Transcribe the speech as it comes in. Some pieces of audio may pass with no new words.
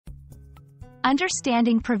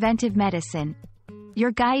Understanding Preventive Medicine,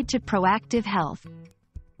 your guide to proactive health.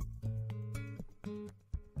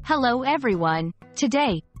 Hello everyone.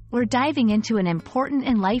 Today, we're diving into an important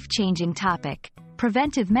and life-changing topic,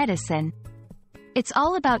 preventive medicine. It's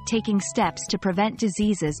all about taking steps to prevent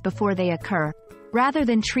diseases before they occur, rather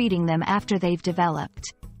than treating them after they've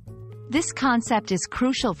developed. This concept is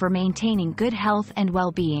crucial for maintaining good health and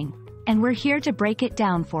well-being, and we're here to break it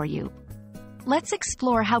down for you. Let's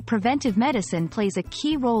explore how preventive medicine plays a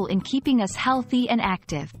key role in keeping us healthy and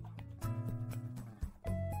active.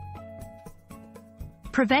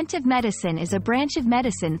 Preventive medicine is a branch of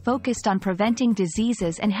medicine focused on preventing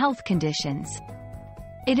diseases and health conditions.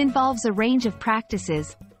 It involves a range of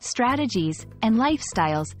practices, strategies, and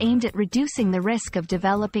lifestyles aimed at reducing the risk of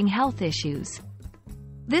developing health issues.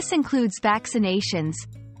 This includes vaccinations,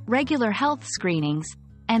 regular health screenings,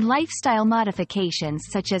 and lifestyle modifications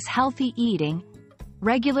such as healthy eating,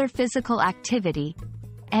 regular physical activity,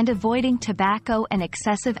 and avoiding tobacco and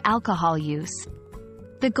excessive alcohol use.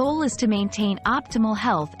 The goal is to maintain optimal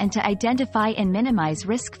health and to identify and minimize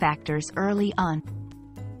risk factors early on.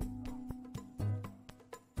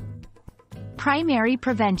 Primary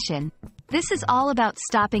prevention. This is all about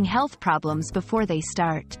stopping health problems before they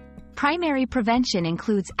start. Primary prevention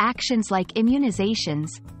includes actions like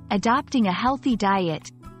immunizations, adopting a healthy diet,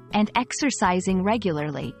 and exercising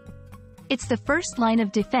regularly. It's the first line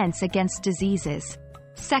of defense against diseases.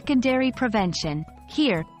 Secondary prevention.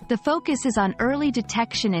 Here, the focus is on early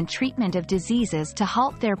detection and treatment of diseases to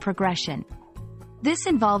halt their progression. This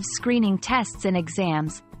involves screening tests and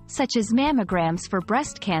exams, such as mammograms for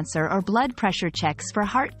breast cancer or blood pressure checks for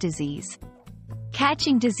heart disease.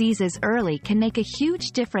 Catching diseases early can make a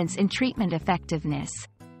huge difference in treatment effectiveness.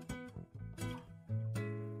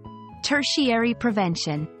 Tertiary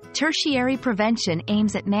prevention. Tertiary prevention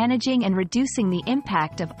aims at managing and reducing the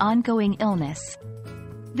impact of ongoing illness.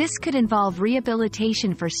 This could involve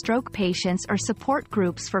rehabilitation for stroke patients or support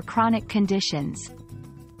groups for chronic conditions.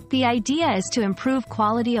 The idea is to improve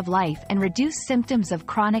quality of life and reduce symptoms of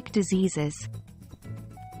chronic diseases.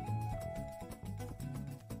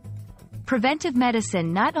 Preventive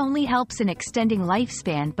medicine not only helps in extending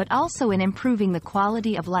lifespan but also in improving the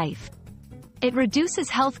quality of life. It reduces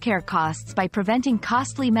healthcare costs by preventing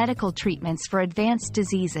costly medical treatments for advanced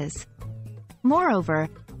diseases. Moreover,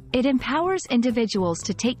 it empowers individuals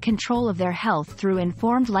to take control of their health through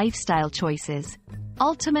informed lifestyle choices,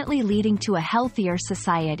 ultimately leading to a healthier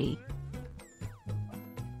society.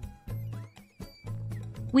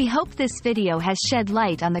 We hope this video has shed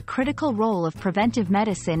light on the critical role of preventive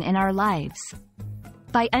medicine in our lives.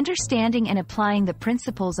 By understanding and applying the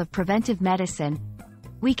principles of preventive medicine,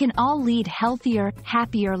 we can all lead healthier,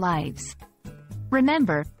 happier lives.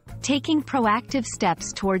 Remember, taking proactive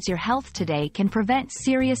steps towards your health today can prevent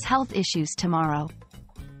serious health issues tomorrow.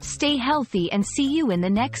 Stay healthy and see you in the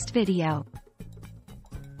next video.